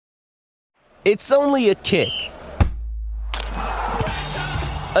It's only a kick,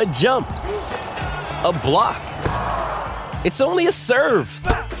 a jump, a block. It's only a serve.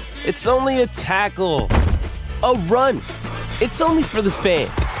 It's only a tackle, a run. It's only for the fans.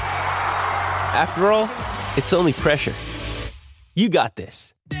 After all, it's only pressure. You got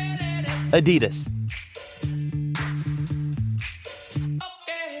this. Adidas.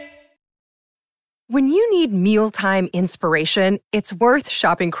 When you need mealtime inspiration, it's worth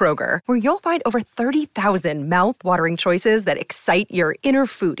shopping Kroger, where you'll find over 30,000 mouth-watering choices that excite your inner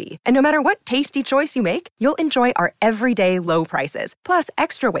foodie. And no matter what tasty choice you make, you'll enjoy our everyday low prices, plus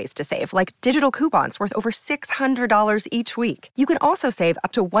extra ways to save, like digital coupons worth over $600 each week. You can also save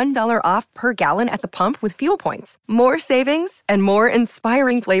up to $1 off per gallon at the pump with fuel points. More savings and more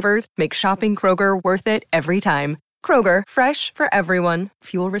inspiring flavors make shopping Kroger worth it every time. Kroger, fresh for everyone.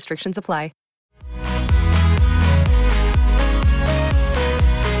 Fuel restrictions apply.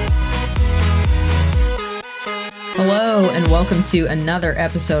 Hello, and welcome to another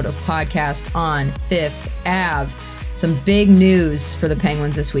episode of Podcast on Fifth Ave. Some big news for the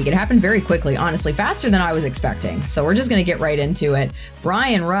Penguins this week. It happened very quickly, honestly, faster than I was expecting. So we're just going to get right into it.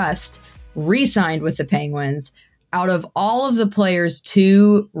 Bryan Rust re-signed with the Penguins. Out of all of the players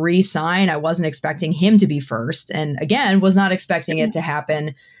to re-sign, I wasn't expecting him to be first. And again, was not expecting it to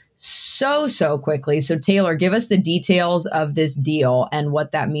happen so quickly. So Taylor, give us the details of this deal and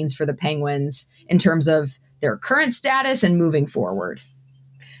what that means for the Penguins in terms of their current status and moving forward.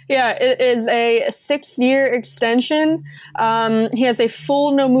 Yeah, it is a 6-year extension. He has a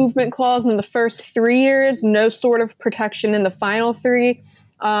full no movement clause in the first 3 years, no sort of protection in the final 3.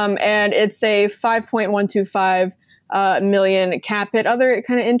 And it's a $5.125 million cap hit. Other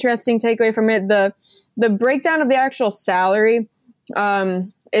kind of interesting takeaway from it, the breakdown of the actual salary,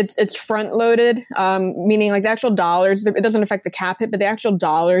 it's front loaded, meaning like the actual dollars, it doesn't affect the cap hit, but the actual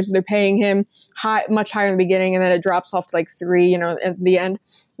dollars they're paying him much higher in the beginning, and then it drops off to like 3, at the end,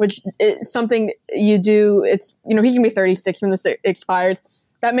 which is something you do. It's, he's gonna be 36 when this expires.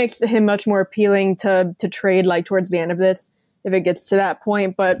 That makes him much more appealing to trade like towards the end of this, if it gets to that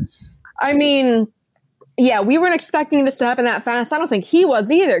point. But I mean, yeah, we weren't expecting this to happen that fast. I don't think he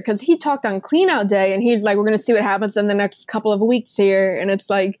was either, because he talked on cleanout day and he's like, we're going to see what happens in the next couple of weeks here. And it's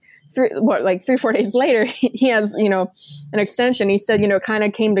like 3-4 days later, he has, an extension. He said, kind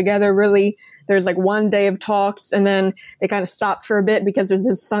of came together really. There's like 1 day of talks, and then they kind of stopped for a bit because it was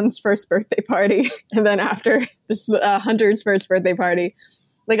his son's first birthday party. And then after this Hunter's first birthday party,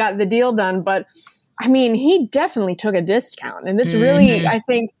 they got the deal done. But I mean, he definitely took a discount. And this really, I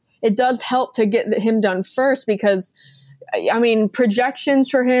think, it does help to get him done first, because, I mean, projections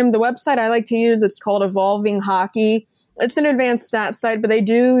for him, the website I like to use, it's called Evolving Hockey. It's an advanced stat site, but they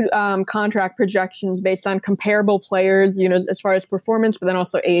do contract projections based on comparable players, as far as performance, but then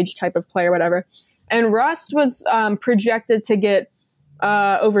also age, type of player, whatever. And Rust was projected to get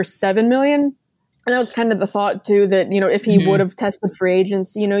over $7 million. And that was kind of the thought too, that, if he would have tested free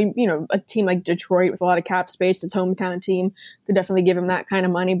agents, a team like Detroit with a lot of cap space, his hometown team, could definitely give him that kind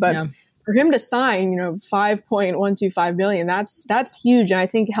of money. But for him to sign, $5.125 million, that's huge. And I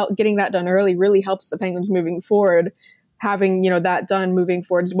think getting that done early really helps the Penguins moving forward. Having, that done moving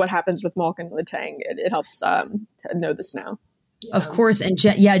forward, what happens with Malkin and Letang, it helps to know this now. Of course. And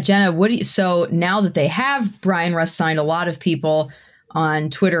Jenna, so now that they have Bryan Rust signed, a lot of people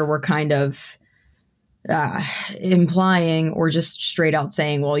on Twitter were kind of implying or just straight out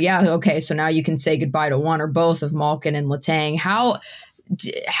saying, well, yeah, okay, so now you can say goodbye to one or both of Malkin and Letang. How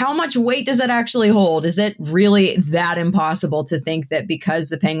much weight does that actually hold? Is it really that impossible to think that because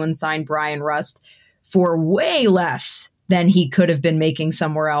the Penguins signed Bryan Rust for way less than he could have been making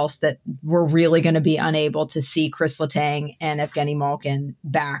somewhere else, that we're really going to be unable to see Chris Letang and Evgeny Malkin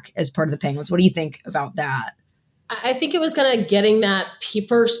back as part of the Penguins? What do you think about that? I think it was kind of getting that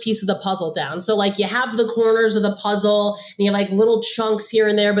first piece of the puzzle down. So like you have the corners of the puzzle and you have like little chunks here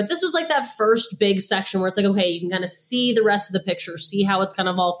and there, but this was like that first big section where it's like, okay, you can kind of see the rest of the picture, see how it's kind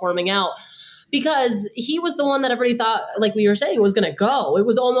of all forming out. Because he was the one that everybody thought, like we were saying, was going to go. It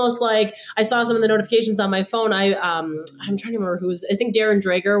was almost like I saw some of the notifications on my phone. I'm trying to remember who was. I think Darren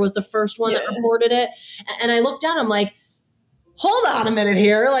Drager was the first one that reported it. And I looked down. I'm like, hold on a minute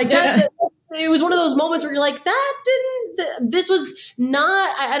here. Like that, it was one of those moments where you're like, this was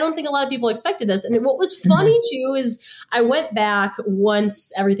not, I don't think a lot of people expected this. And what was funny too is I went back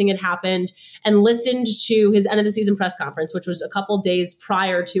once everything had happened and listened to his end of the season press conference, which was a couple days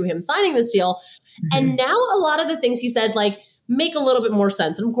prior to him signing this deal. And now a lot of the things he said, like, make a little bit more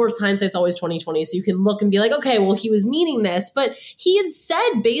sense. And of course, hindsight's always 20/20. So you can look and be like, okay, well, he was meaning this, but he had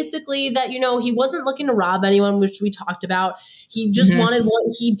said basically that, he wasn't looking to rob anyone, which we talked about. He just wanted what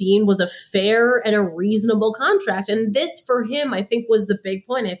he deemed was a fair and a reasonable contract. And this for him, I think, was the big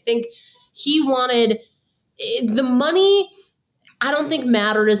point. I think he wanted the money. I don't think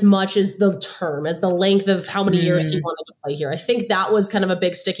mattered as much as the term, as the length of how many years he wanted to play here. I think that was kind of a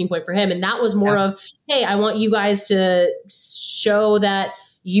big sticking point for him. And that was more of, hey, I want you guys to show that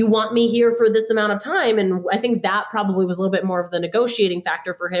you want me here for this amount of time. And I think that probably was a little bit more of the negotiating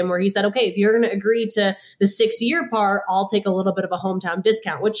factor for him, where he said, okay, if you're going to agree to the 6-year part, I'll take a little bit of a hometown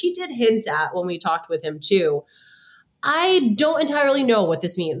discount, which he did hint at when we talked with him too. I don't entirely know what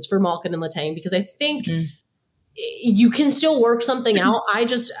this means for Malkin and Letang, because I think you can still work something out.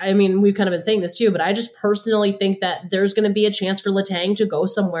 We've kind of been saying this too, but I just personally think that there's going to be a chance for Letang to go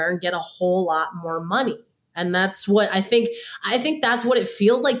somewhere and get a whole lot more money. And that's what I think that's what it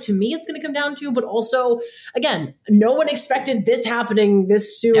feels like to me it's going to come down to. But also, again, no one expected this happening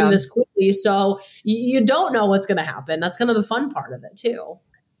this soon, this quickly. So you don't know what's going to happen. That's kind of the fun part of it too.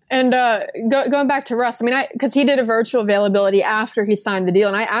 And going back to Russ, because he did a virtual availability after he signed the deal.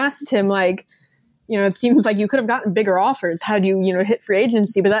 And I asked him, it seems like you could have gotten bigger offers had you, hit free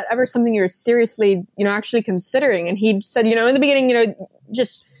agency, but that ever something you're seriously, actually considering? And he said, in the beginning,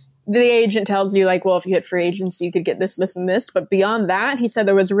 just the agent tells you well, if you hit free agency, you could get this, this, and this. But beyond that, he said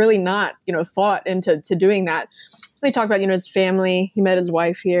there was really not, thought into doing that. He talked about, his family. He met his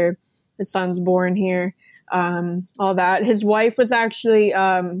wife here. His son's born here. All that. His wife was actually,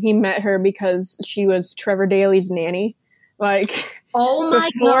 he met her because she was Trevor Daley's nanny. Oh my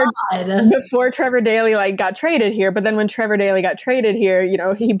God. Before Trevor Daley got traded here, but then when Trevor Daley got traded here,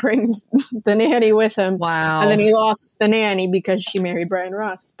 he brings the nanny with him. Wow. And then he lost the nanny because she married Brian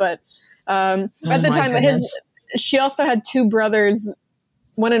Russ. But at the time, she also had 2 brothers,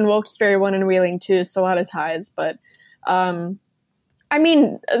 one in Wilkes-Barre, one in Wheeling too, so a lot of ties. But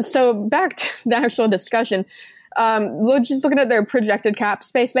so back to the actual discussion. Just looking at their projected cap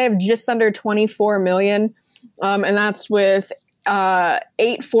space, they have just under $24 million. And that's with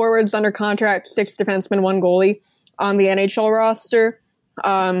 8 forwards under contract, 6 defensemen, 1 goalie on the NHL roster.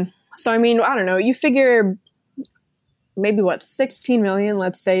 So, I don't know. You figure maybe, 16 million,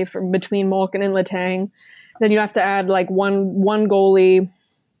 let's say, between Malkin and Letang. Then you have to add, one goalie.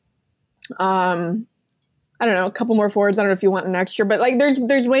 I don't know, a couple more forwards. I don't know if you want an extra. But,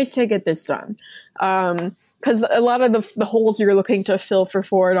 there's ways to get this done. Because a lot of the holes you're looking to fill for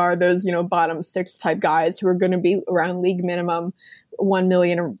forward are those, bottom 6 type guys who are going to be around league minimum, 1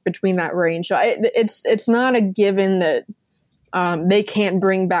 million or between that range. So it's not a given that they can't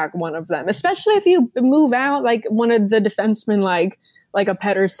bring back one of them, especially if you move out one of the defensemen, like a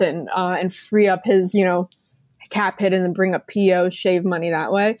Pettersson, and free up his, cap hit and then bring up PO, shave money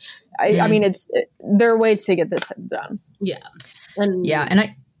that way. There are ways to get this done. Yeah.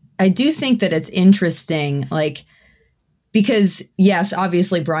 And I do think that it's interesting, because yes,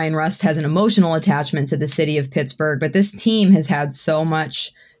 obviously Brian Rust has an emotional attachment to the city of Pittsburgh, but this team has had so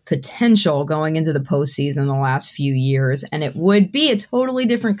much potential going into the postseason the last few years. And it would be a totally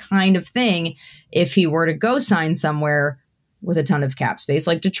different kind of thing if he were to go sign somewhere with a ton of cap space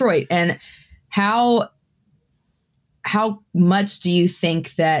like Detroit. And how much do you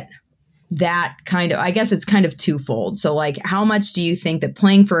think that kind of, I guess it's kind of twofold. So how much do you think that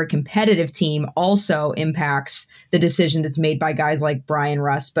playing for a competitive team also impacts the decision that's made by guys like Brian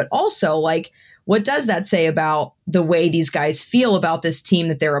Rust, but also what does that say about the way these guys feel about this team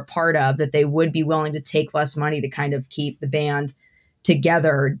that they're a part of, that they would be willing to take less money to kind of keep the band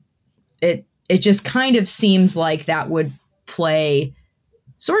together? It just kind of seems like that would play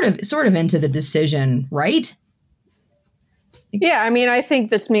sort of into the decision, right? Yeah, I think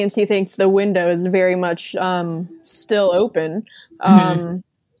this means he thinks the window is very much still open.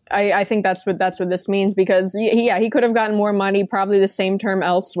 I think that's what this means, because he could have gotten more money, probably the same term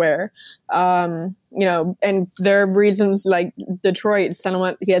elsewhere. And there are reasons like Detroit,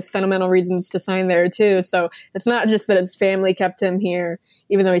 he has sentimental reasons to sign there too. So it's not just that his family kept him here,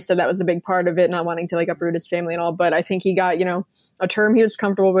 even though he said that was a big part of it, not wanting to uproot his family and all. But I think he got, a term he was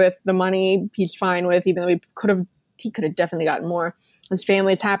comfortable with, the money he's fine with, even though he could have definitely gotten more. His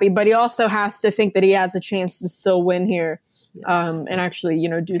family's happy, but he also has to think that he has a chance to still win here, and actually,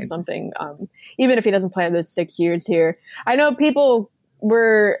 do something, even if he doesn't play those 6 years here. I know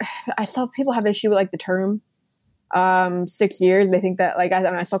I saw people have issue with the term, 6 years. They think that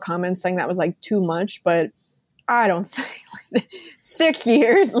I saw comments saying that was too much, but I don't think 6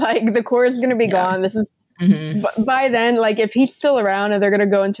 years, the core is going to be gone. This is But by then, like if he's still around and they're going to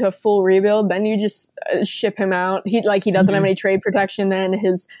go into a full rebuild, then you just ship him out. He doesn't have any trade protection. Then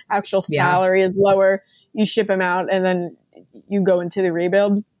his actual salary is lower. You ship him out and then you go into the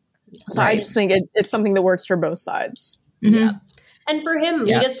rebuild. So I just think it's something that works for both sides. Yeah. And for him,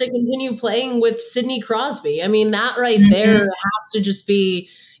 he gets to continue playing with Sidney Crosby. I mean, that there has to just be,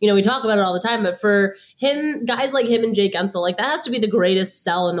 we talk about it all the time, but for him, guys like him and Jake Guentzel, like that has to be the greatest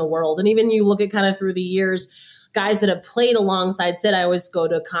sell in the world. And even you look at kind of through the years, guys that have played alongside Sid, I always go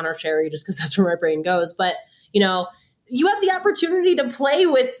to Connor Sherry just because that's where my brain goes. But, you have the opportunity to play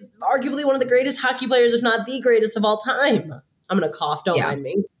with arguably one of the greatest hockey players, if not the greatest of all time. I'm going to cough. Don't mind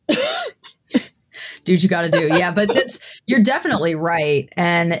me. Do what you got to do. Yeah, but you're definitely right.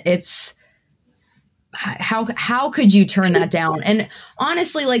 And it's how could you turn that down? And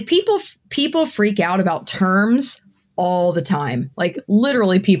honestly, like people freak out about terms all the time. Like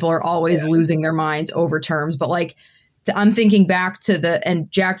literally people are always losing their minds over terms. But like I'm thinking back to and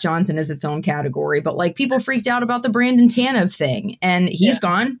Jack Johnson is its own category, but like people freaked out about the Brandon Tanev thing and he's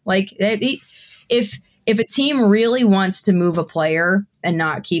gone. Like if a team really wants to move a player and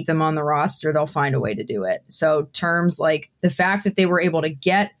not keep them on the roster, they'll find a way to do it. So terms like the fact that they were able to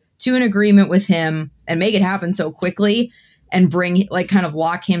get to an agreement with him and make it happen so quickly and bring kind of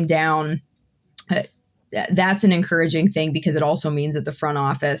lock him down, that's an encouraging thing because it also means that the front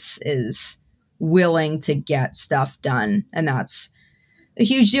office is willing to get stuff done. And that's a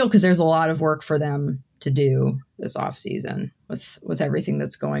huge deal because there's a lot of work for them to do this offseason with everything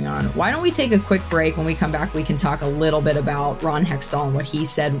that's going on. Why don't we take a quick break? When we come back, we can talk a little bit about Ron Hextall and what he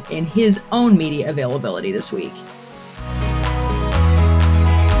said in his own media availability this week.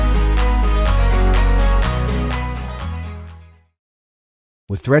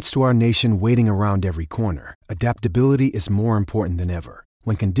 With threats to our nation waiting around every corner, adaptability is more important than ever.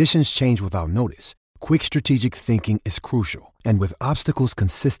 When conditions change without notice, quick strategic thinking is crucial. And with obstacles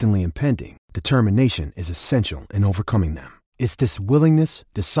consistently impending, determination is essential in overcoming them. It's this willingness,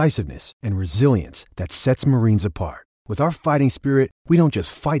 decisiveness, and resilience that sets Marines apart. With our fighting spirit, we don't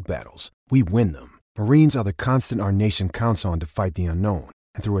just fight battles, we win them. Marines are the constant our nation counts on to fight the unknown.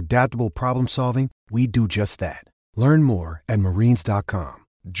 And through adaptable problem solving, we do just that. Learn more at marines.com.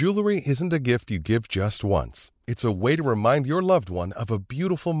 Jewelry isn't a gift you give just once. It's a way to remind your loved one of a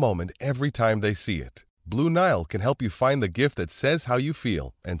beautiful moment every time they see it. Blue Nile can help you find the gift that says how you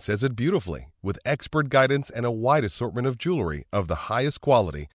feel and says it beautifully, with expert guidance and a wide assortment of jewelry of the highest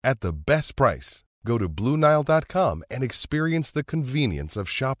quality at the best price. Go to BlueNile.com and experience the convenience of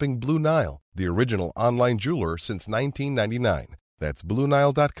shopping Blue Nile, the original online jeweler since 1999. That's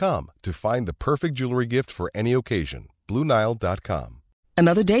BlueNile.com to find the perfect jewelry gift for any occasion. BlueNile.com.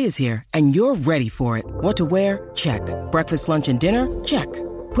 Another day is here, and you're ready for it. What to wear? Check. Breakfast, lunch, and dinner? Check.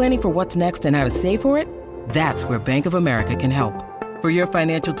 Planning for what's next and how to save for it? That's where Bank of America can help. For your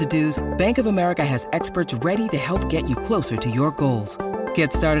financial to-dos, Bank of America has experts ready to help get you closer to your goals.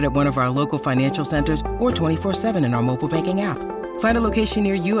 Get started at one of our local financial centers or 24/7 in our mobile banking app. Find a location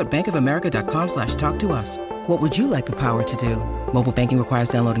near you at bankofamerica.com/talktous. What would you like the power to do? Mobile banking requires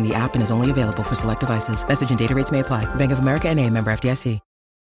downloading the app and is only available for select devices. Message and data rates may apply. Bank of America N.A., member FDIC.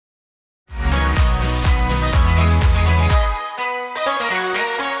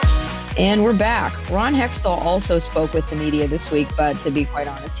 And we're back. Ron Hextall also spoke with the media this week, but to be quite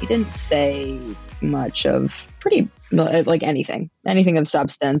honest, he didn't say much of anything of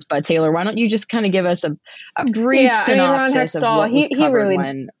substance. But Taylor, why don't you just kind of give us a brief synopsis of what was covered really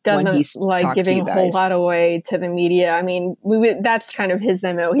when doesn't he like giving a whole lot away to the media. I mean, that's kind of his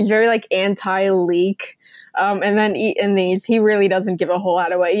MO. He's very anti-leak. And then in these, he really doesn't give a whole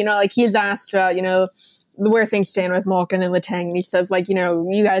lot away. He's asked about, where things stand with Malkin and Letang. And he says,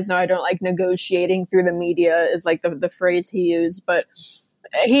 you guys know I don't like negotiating through the media is the phrase he used. But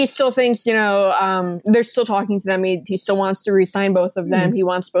he still thinks, they're still talking to them. He still wants to re-sign both of them. He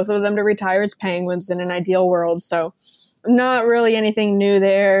wants both of them to retire as Penguins in an ideal world. So not really anything new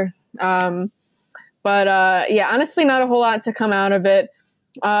there. Honestly, not a whole lot to come out of it.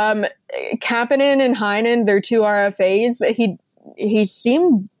 Kapanen and Heinen, they're two RFAs. He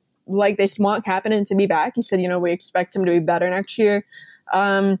seemed like they want Kapanen to be back. He said, we expect him to be better next year.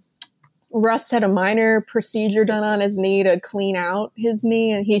 Rust had a minor procedure done on his knee to clean out his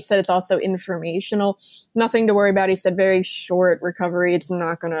knee, and he said it's also informational. Nothing to worry about. He said very short recovery. It's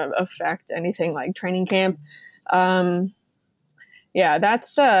not going to affect anything like training camp. That's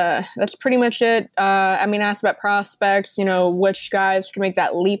pretty much it. Asked about prospects, which guys can make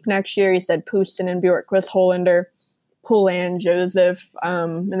that leap next year. He said Pustin and Bjorkquist, Hollander, Poulin, Joseph,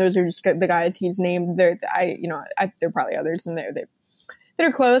 and those are just the guys he's named. There are probably others in there.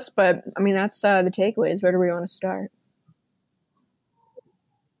 they're close, but I mean, that's the takeaways. Where do we want to start?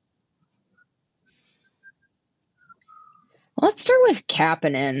 Let's start with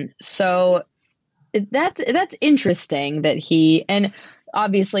Kapanen. So that's interesting that and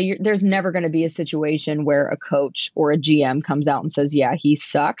obviously there's never going to be a situation where a coach or a GM comes out and says, yeah, he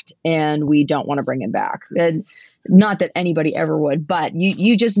sucked and we don't want to bring him back. And not that anybody ever would, but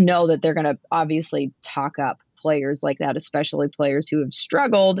you just know that they're going to obviously talk up players like that, especially players who have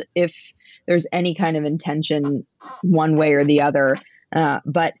struggled, if there's any kind of intention one way or the other.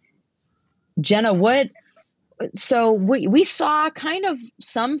 But Jenna, so we saw kind of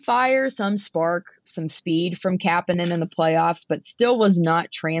some fire, some spark, some speed from Kapanen in the playoffs, but still was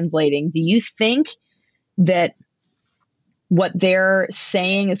not translating. Do you think that what they're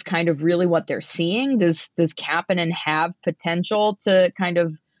saying is kind of really what they're seeing? Does Kapanen have potential to kind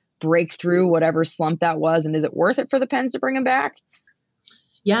of break through whatever slump that was? And is it worth it for the Pens to bring him back?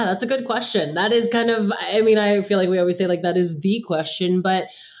 Yeah, that's a good question. That is kind of, I mean, I feel like we always say like that is the question, but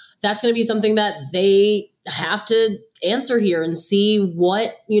that's going to be something that they have to answer here and see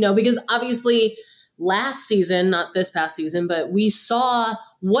what, because obviously last season, not this past season, but we saw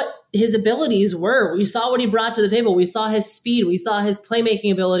what his abilities were. We saw what he brought to the table. We saw his speed. We saw his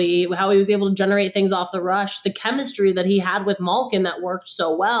playmaking ability, how he was able to generate things off the rush, the chemistry that he had with Malkin that worked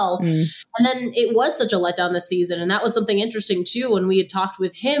so well. And then it was such a letdown this season. And that was something interesting too. When we had talked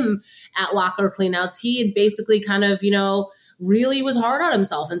with him at Locker Cleanouts, he had basically kind of, really was hard on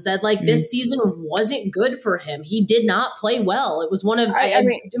himself and said like this season wasn't good for him. He did not play well. It was one of, am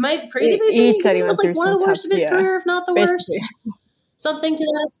I crazy? He said he was like one of the worst of his career, if not the worst. Something to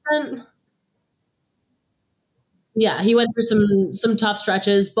that extent. Yeah, he went through some tough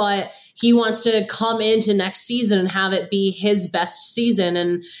stretches, but he wants to come into next season and have it be his best season.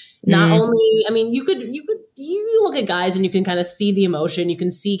 And not only, I mean, you look at guys and you can kind of see the emotion, you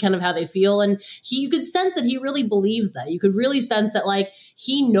can see kind of how they feel. And you could sense that he really believes that. You could really sense that like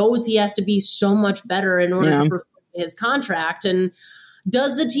he knows he has to be so much better in order to perform his contract. And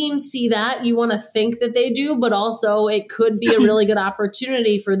does the team see that? You want to think that they do, but also it could be a really good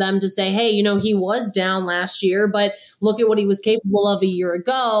opportunity for them to say, hey, he was down last year, but look at what he was capable of a year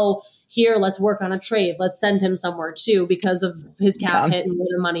ago. Here, let's work on a trade. Let's send him somewhere too because of his cap hit and where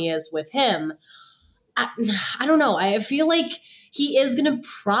the money is with him. I don't know. I feel like he is going to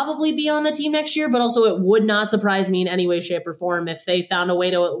probably be on the team next year, but also it would not surprise me in any way, shape, or form if they found a way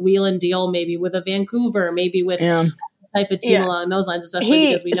to wheel and deal maybe with a Vancouver, maybe with type of team along those lines, especially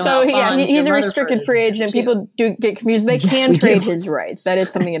because we know how fond he's a restricted free agent. People do get confused. They can trade his rights. That is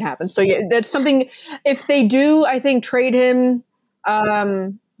something that happens. So yeah, that's something. If they do, I think trade him.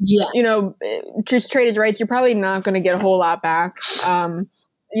 Just trade his rights. You're probably not going to get a whole lot back.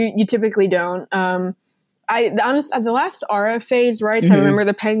 You typically don't. The last RFA's rights, I remember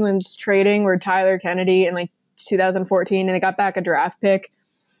the Penguins trading were Tyler Kennedy in like 2014, and they got back a draft pick,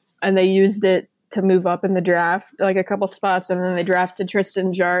 and they used it to move up in the draft, like a couple spots, and then they drafted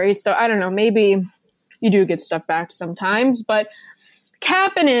Tristan Jarry. So I don't know, maybe you do get stuff back sometimes. But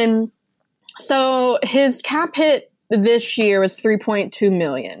Kapanen, so his cap hit this year was $3.2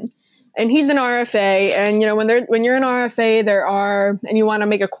 million. And he's an RFA, and when you're an RFA, and you want to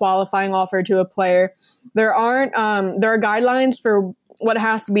make a qualifying offer to a player, there are guidelines for what it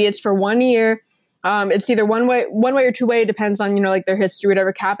has to be. It's for 1 year. It's either one way or two way. It depends on like their history,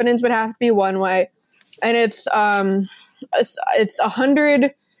 whatever. Kapanen's would have to be one way, and it's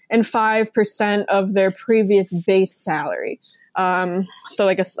 105% of their previous base salary. So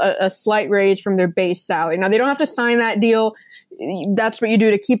like a slight raise from their base salary. Now they don't have to sign that deal. That's what you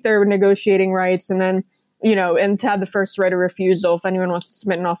do to keep their negotiating rights, and then and to have the first right of refusal if anyone wants to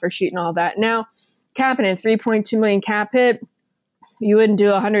submit an offer sheet and all that. Now, Kapanen, $3.2 million cap hit. You wouldn't do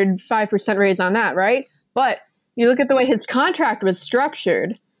 105% raise on that, right? But you look at the way his contract was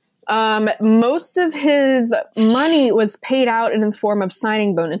structured. Most of his money was paid out in the form of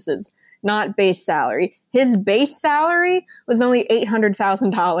signing bonuses, not base salary. His base salary was only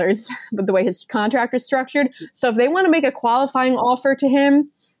 $800,000, but the way his contract is structured. So if they want to make a qualifying offer to him,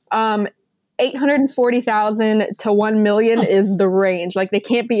 $840,000 to $1 million is the range. Like they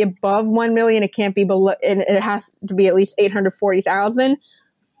can't be above $1 million. It can't be below, and it has to be at least $840,000.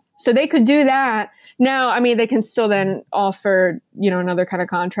 So they could do that. Now, I mean, they can still then offer, another kind of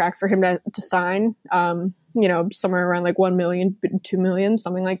contract for him to sign, somewhere around like $1 million, $2 million,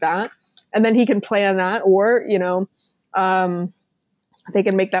 something like that. And then he can play on that, or, they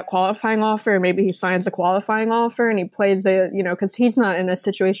can make that qualifying offer, and maybe he signs a qualifying offer and he plays it, because he's not in a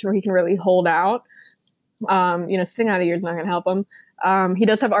situation where he can really hold out. Sitting out a year is not going to help him. He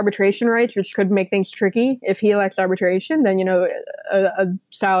does have arbitration rights, which could make things tricky. If he elects arbitration, then, a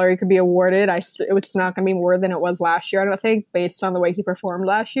salary could be awarded. It's not going to be more than it was last year, I don't think, based on the way he performed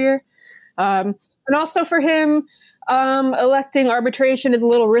last year. And also for him, electing arbitration is a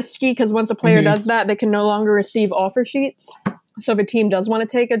little risky because once a player does that, they can no longer receive offer sheets. So if a team does want to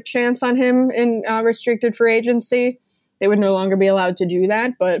take a chance on him in restricted free agency, they would no longer be allowed to do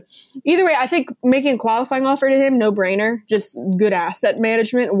that. But either way, I think making a qualifying offer to him, no brainer, just good asset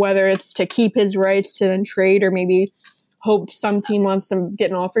management, whether it's to keep his rights to then trade or maybe hope some team wants to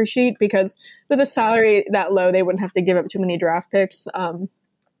get an offer sheet, because with a salary that low, they wouldn't have to give up too many draft picks in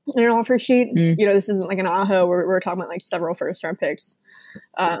an offer sheet. This isn't like an Aho where we're talking about like several first round picks.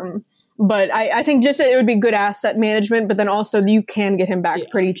 But I think just it would be good asset management, but then also you can get him back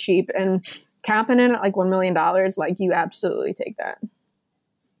pretty cheap. And Kapanen at like $1 million, like you absolutely take that.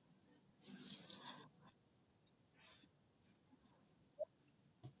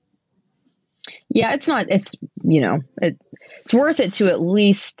 Yeah, it's worth it to at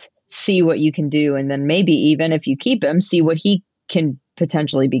least see what you can do. And then maybe even if you keep him, see what he can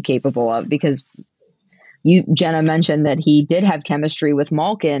potentially be capable of, because Jenna mentioned that he did have chemistry with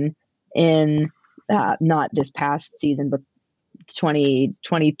Malkin in not this past season, but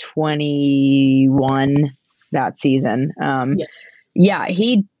 2021, that season.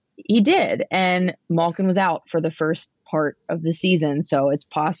 He did. And Malkin was out for the first part of the season. So it's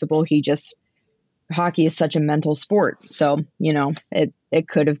possible hockey is such a mental sport. So, it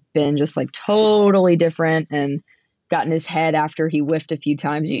could have been just like totally different and gotten his head after he whiffed a few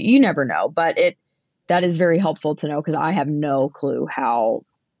times. You never know, but that is very helpful to know, because I have no clue how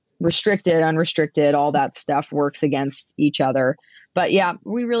restricted, unrestricted, all that stuff works against each other. But yeah,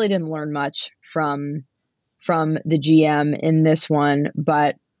 we really didn't learn much from the GM in this one.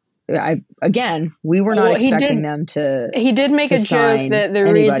 But we were not expecting them to. He did make a joke that the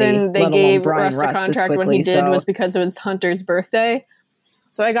reason they gave Russ a contract when he did was because it was Hunter's birthday.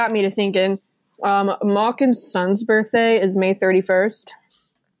 So that got me to thinking, Malkin's son's birthday is May 31st.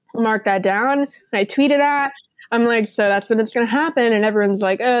 Mark that down. And I tweeted that. I'm like, so that's when it's going to happen. And everyone's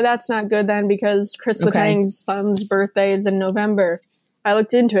like, oh, that's not good then, because Chris Letang's son's birthday is in November. I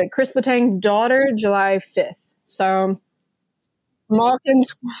looked into it. Chris Letang's daughter, July 5th. So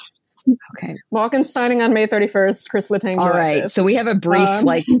Malkin's signing on May 31st. Chris Letang. All right. 5th. So we have a brief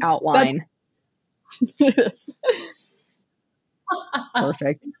outline.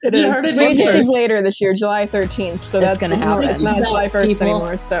 Perfect. It is. Free agency's later this year, July 13th. So that's going to happen. It's not July 1st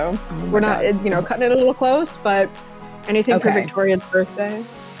anymore. So we're not, cutting it a little close, but anything for Victoria's birthday.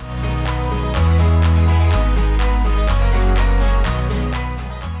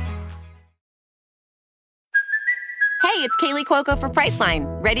 Hey, it's Kaylee Cuoco for Priceline.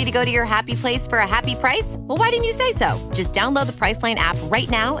 Ready to go to your happy place for a happy price? Well, why didn't you say so? Just download the Priceline app right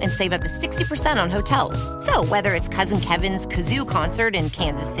now and save up to 60% on hotels. So whether it's Cousin Kevin's Kazoo Concert in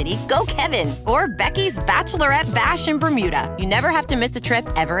Kansas City, go Kevin, or Becky's Bachelorette Bash in Bermuda, you never have to miss a trip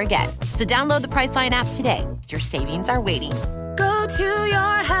ever again. So download the Priceline app today. Your savings are waiting. Go to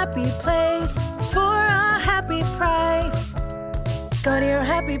your happy place for a happy price. Go to your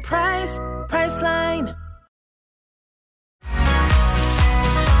happy price, Priceline.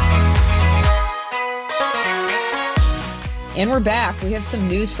 And we're back. We have some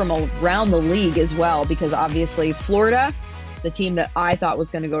news from around the league as well, because obviously Florida, the team that I thought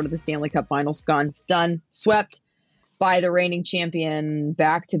was going to go to the Stanley Cup Finals, done, swept by the reigning champion,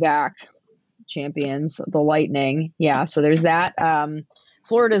 back-to-back champions, the Lightning. Yeah, so there's that.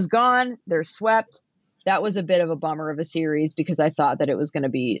 Florida's gone. They're swept. That was a bit of a bummer of a series, because I thought that it was going to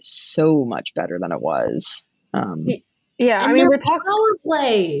be so much better than it was. We're talking power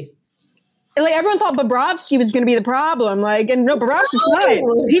play. Like, everyone thought Bobrovsky was going to be the problem. Bobrovsky's fine.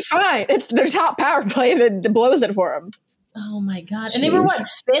 He's fine. It's their top power play that blows it for him. Oh my god! Jeez. And they were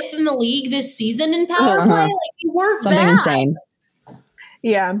fifth in the league this season in power play. Like, they weren't something bad. Insane.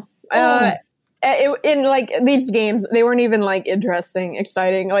 Yeah. In these games, they weren't even interesting,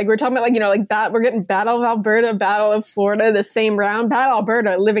 exciting. Like, we're talking about we're getting Battle of Alberta, Battle of Florida, the same round. Battle of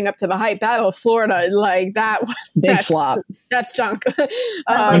Alberta living up to the hype. Battle of Florida, that big flop. That stunk.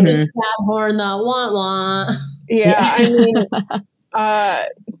 Like the sad horn, the wah wah. Yeah, I mean,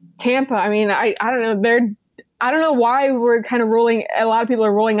 Tampa. I mean, I don't know. I don't know why we're kind of a lot of people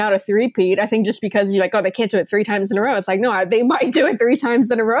are rolling out a three-peat. I think just because you're like, oh, they can't do it 3 times in a row. It's like, no, they might do it 3 times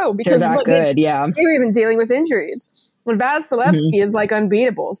in a row because they're that good. Yeah. They were even dealing with injuries. And Vasilevsky is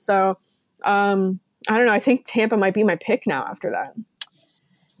unbeatable. So, I don't know. I think Tampa might be my pick now after that.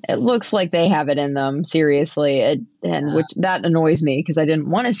 It looks like they have it in them, seriously. Which that annoys me, because I didn't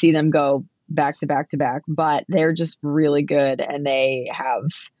want to see them go back to back to back, but they're just really good, and they have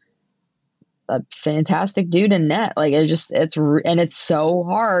a fantastic dude in net. Like it's so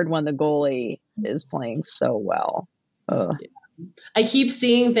hard when the goalie is playing so well. Ugh. I keep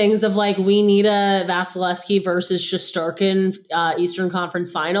seeing things of like, we need a Vasilevsky versus Shesterkin Eastern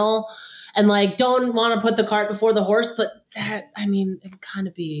Conference final, and like, don't want to put the cart before the horse, but that, I mean, it would kind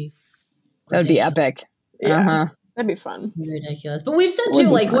of be That'd be epic. Yeah. That'd be fun. Ridiculous. But we've said too,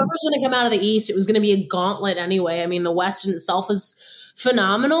 like, whoever's going to come out of the East, it was going to be a gauntlet anyway. I mean, the West in itself is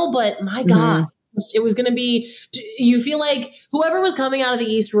phenomenal, but my God, it was going to be, you feel like whoever was coming out of the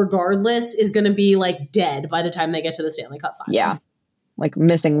East regardless is going to be like dead by the time they get to the Stanley Cup final. Yeah. Like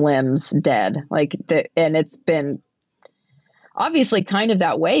missing limbs, dead. And it's been obviously kind of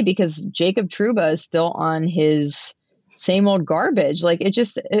that way because Jacob Trouba is still on his same old garbage. Like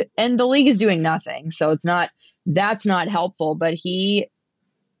and the league is doing nothing. So that's not helpful, but he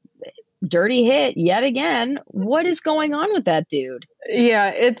dirty hit yet again. What is going on with that dude? Yeah,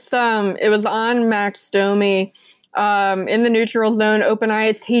 it was on Max Domi in the neutral zone, open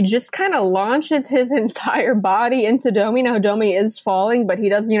ice. He just kind of launches his entire body into Domi. Now Domi is falling, but he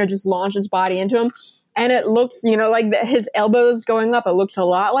does, just launch his body into him. And it looks, like his elbows going up. It looks a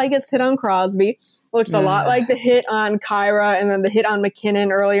lot like it's hit on Crosby. It looks a lot like the hit on Kyra and then the hit on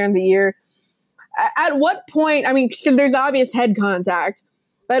McKinnon earlier in the year. At what point, I mean, there's obvious head contact.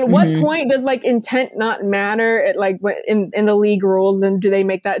 At what point does intent not matter in the league rules, and do they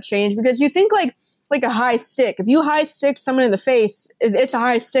make that change? Because you think like a high stick. If you high stick someone in the face, it's a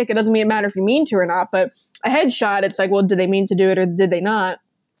high stick. It doesn't matter if you mean to or not. But a headshot, it's like, well, did they mean to do it or did they not?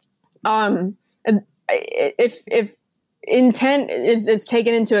 And if intent is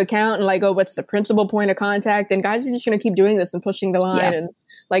taken into account and what's the principal point of contact, then guys are just going to keep doing this and pushing the line. Yeah.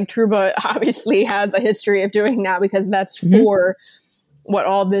 And Trouba obviously has a history of doing that because that's for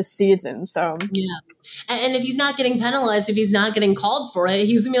all this season. So yeah, and if he's not getting penalized, if he's not getting called for it,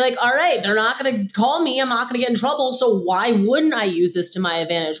 he's gonna be like, all right, they're not gonna call me, I'm not gonna get in trouble, so why wouldn't I use this to my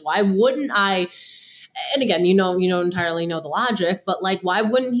advantage? Why wouldn't I? And again, you don't entirely know the logic, but why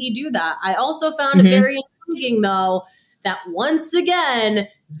wouldn't he do that? I also found it very intriguing though that once again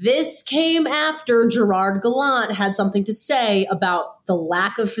this came after Gerard Gallant had something to say about the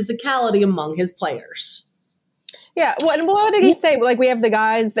lack of physicality among his players. Yeah, what did he say? We have the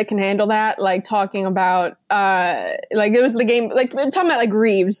guys that can handle that. Talking about, it was the game. Talking about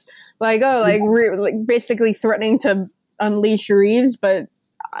Reeves. Basically threatening to unleash Reeves, but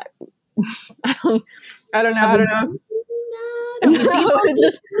I don't know.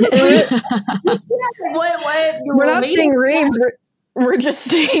 We're not seeing Reeves. We're just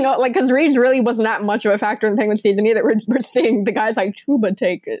seeing because Reeves really wasn't that much of a factor in the Penguins season either. We're seeing the guys like Trouba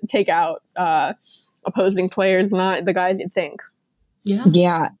take out opposing players, not the guys you'd think.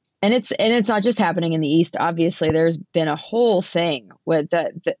 Yeah. And it's not just happening in the East. Obviously, there's been a whole thing with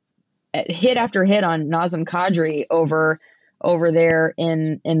the hit after hit on Nazem Kadri over there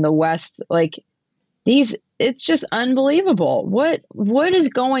in the West. It's just unbelievable. What is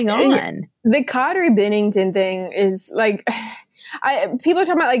going on? The Kadri Binnington thing is people are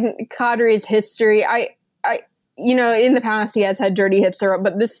talking about Kadri's history. I in the past he has had dirty hits,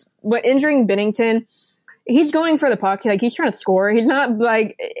 but injuring Binnington, he's going for the puck. He's trying to score. He's not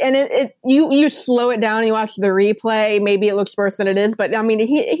and you slow it down and you watch the replay. Maybe it looks worse than it is, but I mean,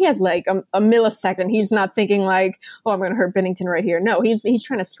 he has a millisecond. He's not thinking oh, I'm going to hurt Binnington right here. No, he's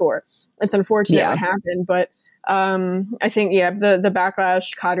trying to score. It's unfortunate what happened, but I think the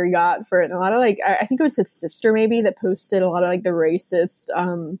backlash Kadri got for it, and a lot of I think it was his sister maybe that posted a lot of the racist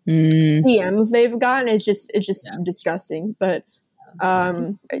DMs they've gotten. It's just disgusting. But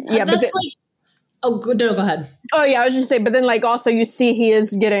oh, good. No, go ahead. Oh yeah, I was just saying. But then also you see he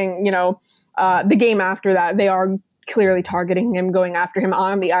is getting the game after that they are clearly targeting him, going after him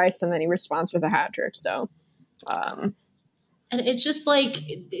on the ice, and then he responds with a hat trick. So. And it's just the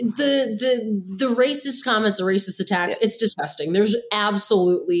racist comments, the racist attacks, it's disgusting. There's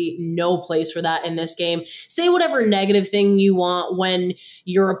absolutely no place for that in this game. Say whatever negative thing you want when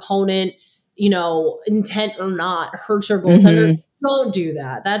your opponent, intent or not, hurts your goaltender. Don't do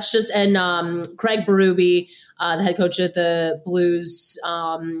that. That's just, and Craig Berube, the head coach of the Blues,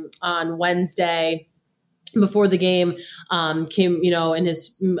 on Wednesday, before the game, Kim, in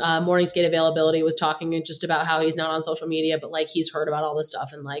his morning skate availability was talking just about how he's not on social media, but he's heard about all this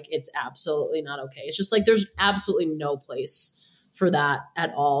stuff and it's absolutely not okay. It's just there's absolutely no place for that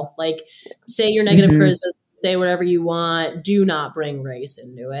at all. Say your negative criticism, say whatever you want. Do not bring race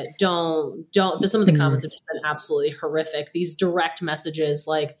into it. Don't. Some of the comments have just been absolutely horrific. These direct messages,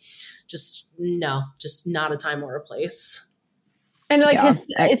 just not a time or a place. And like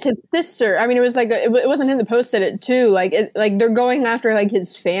it's his sister. I mean, it was like it wasn't him that posted it too. Like they're going after like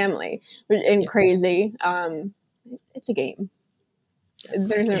his family and crazy. It's a game.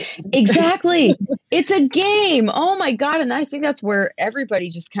 There's no exactly. It's a game. Oh my God. And I think that's where everybody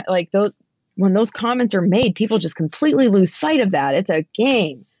just kind of like when those comments are made, people just completely lose sight of that. It's a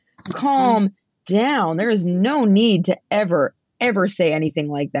game. Calm down. There is no need to ever say anything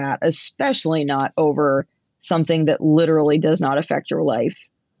like that, especially not over something that literally does not affect your life.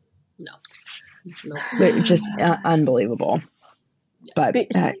 No. But just unbelievable. But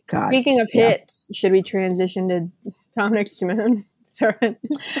God. Speaking of hits, should we transition to Dominic Simone?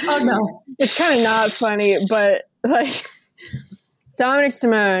 Oh no, it's kind of not funny, but like Dominic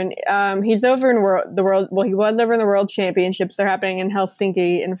Simone, he's over in the world. Well, he was over in the World Championships. They're happening in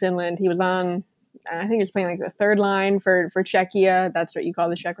Helsinki in Finland. He was on. I think he's playing like the third line for Czechia. That's what you call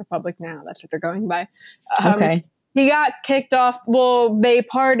the Czech Republic now. That's what they're going by. Okay. He got kicked off. Well, they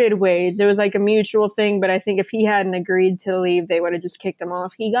parted ways. It was like a mutual thing, but I think if he hadn't agreed to leave, they would have just kicked him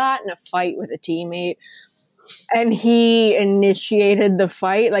off. He got in a fight with a teammate, and he initiated the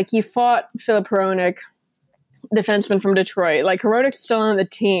fight. Like, he fought Filip Hronek, defenseman from Detroit. Like, Hronek's still on the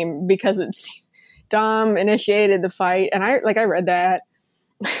team because Dom initiated the fight, and I read that.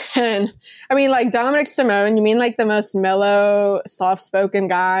 And I mean, like, Dominic Simone, you mean like the most mellow, soft-spoken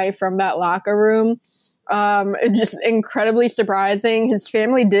guy from that locker room? Just incredibly surprising. His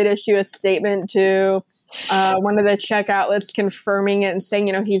family did issue a statement to one of the Czech outlets confirming it and saying,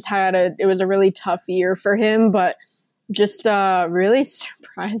 you know, it was a really tough year for him, but just really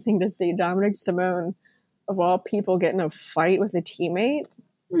surprising to see Dominic Simone, of all people, get in a fight with a teammate.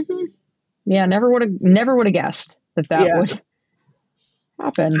 Mm-hmm. Yeah, never would have guessed that would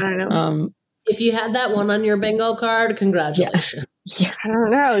happen. I don't know. If you had that one on your bingo card, congratulations. Yeah, I don't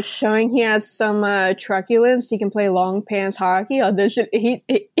know. Showing he has some truculence, he can play long pants hockey. Audition. He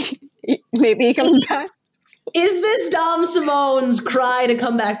maybe he comes back. Is this Dom Simone's cry to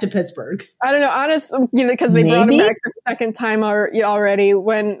come back to Pittsburgh? I don't know. Honestly, you know, because they brought him back the second time already.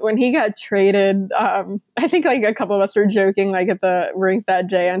 When he got traded, I think like a couple of us were joking, like at the rink that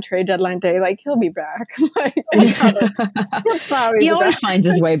day on trade deadline day, like he'll be back. Like, he always finds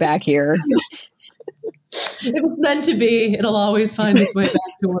his way back here. If it's meant to be, it'll always find its way back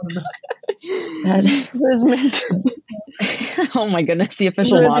to one another. It was meant to be. Oh my goodness, the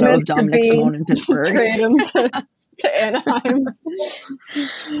official motto of Dominic Simone in Pittsburgh. Trade him to Anaheim.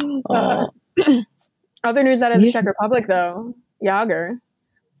 Other news out of the Czech Republic, though. Jágr.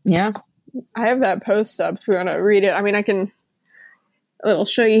 Yeah. I have that post up if you want to read it. I mean, it'll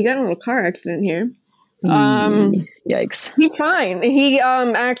show you. He got in a little car accident here. Yikes. He's fine. He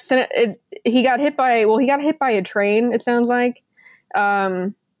got hit by a train, it sounds like.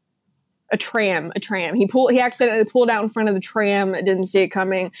 A tram. He accidentally pulled out in front of the tram. Didn't see it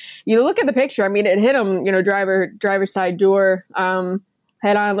coming. You look at the picture. I mean, it hit him, you know, driver's side door,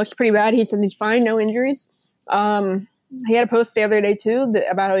 head on. It looks pretty bad. He said he's fine, no injuries. He had a post the other day too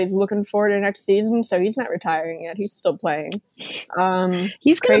about how he's looking forward to next season. So he's not retiring yet. He's still playing.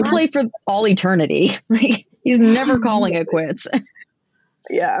 He's going to play for all eternity. He's never calling it quits.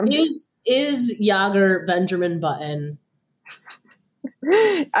 Yeah. Is Jágr Benjamin Button?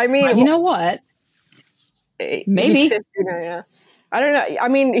 I mean, you know what? Maybe. He's 50 now, yeah. I don't know. I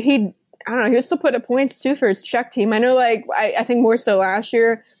mean, he was still put up points too for his Czech team. I know, like, I think more so last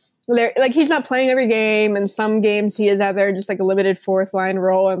year. Like, he's not playing every game, and some games he is out there just like a limited fourth line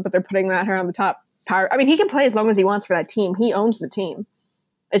role, but they're putting that on the top power. I mean, he can play as long as he wants for that team. He owns the team.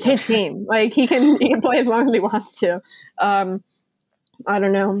 It's his team. Like, he can play as long as he wants to. I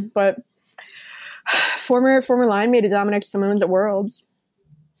don't know, but former line mate of Dominic Simone's at Worlds.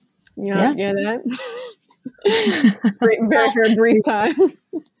 You know that? For a brief time.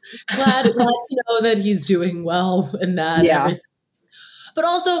 Glad to know that he's doing well in that. Yeah. But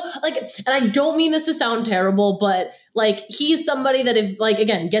also, like, and I don't mean this to sound terrible, but like, he's somebody that if, like,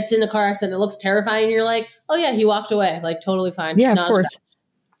 again, gets in a car accident that looks terrifying, and you're like, oh yeah, he walked away, like, totally fine. Yeah, of course.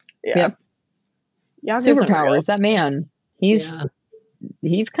 Yeah. Superpowers. That man. He's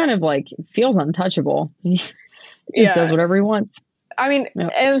kind of like feels untouchable. He just does whatever he wants. I mean,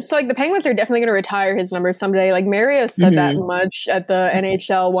 and so like the Penguins are definitely going to retire his number someday. Like Mario said that much at the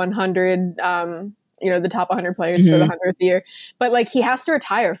NHL 100. The top 100 players for the 100th year, but like he has to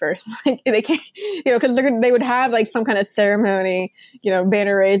retire first. Like they can't, because they would have like some kind of ceremony,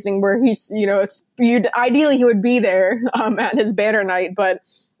 banner raising where he's, ideally he would be there at his banner night, but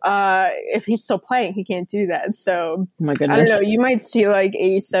if he's still playing, he can't do that. So oh my goodness. I don't know. You might see like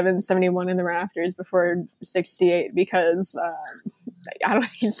 87, 71 in the rafters before 68 because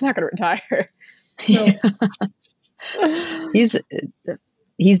he's not going to retire. So. He's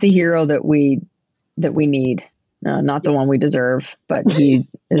the hero that we need. Not the one we deserve, but he's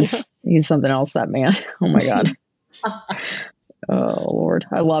something else, that man. Oh my God. Oh Lord.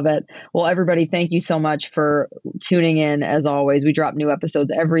 I love it. Well, everybody, thank you so much for tuning in. As always, we drop new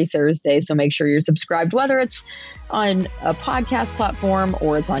episodes every Thursday. So make sure you're subscribed, whether it's on a podcast platform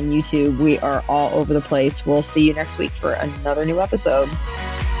or it's on YouTube. We are all over the place. We'll see you next week for another new episode.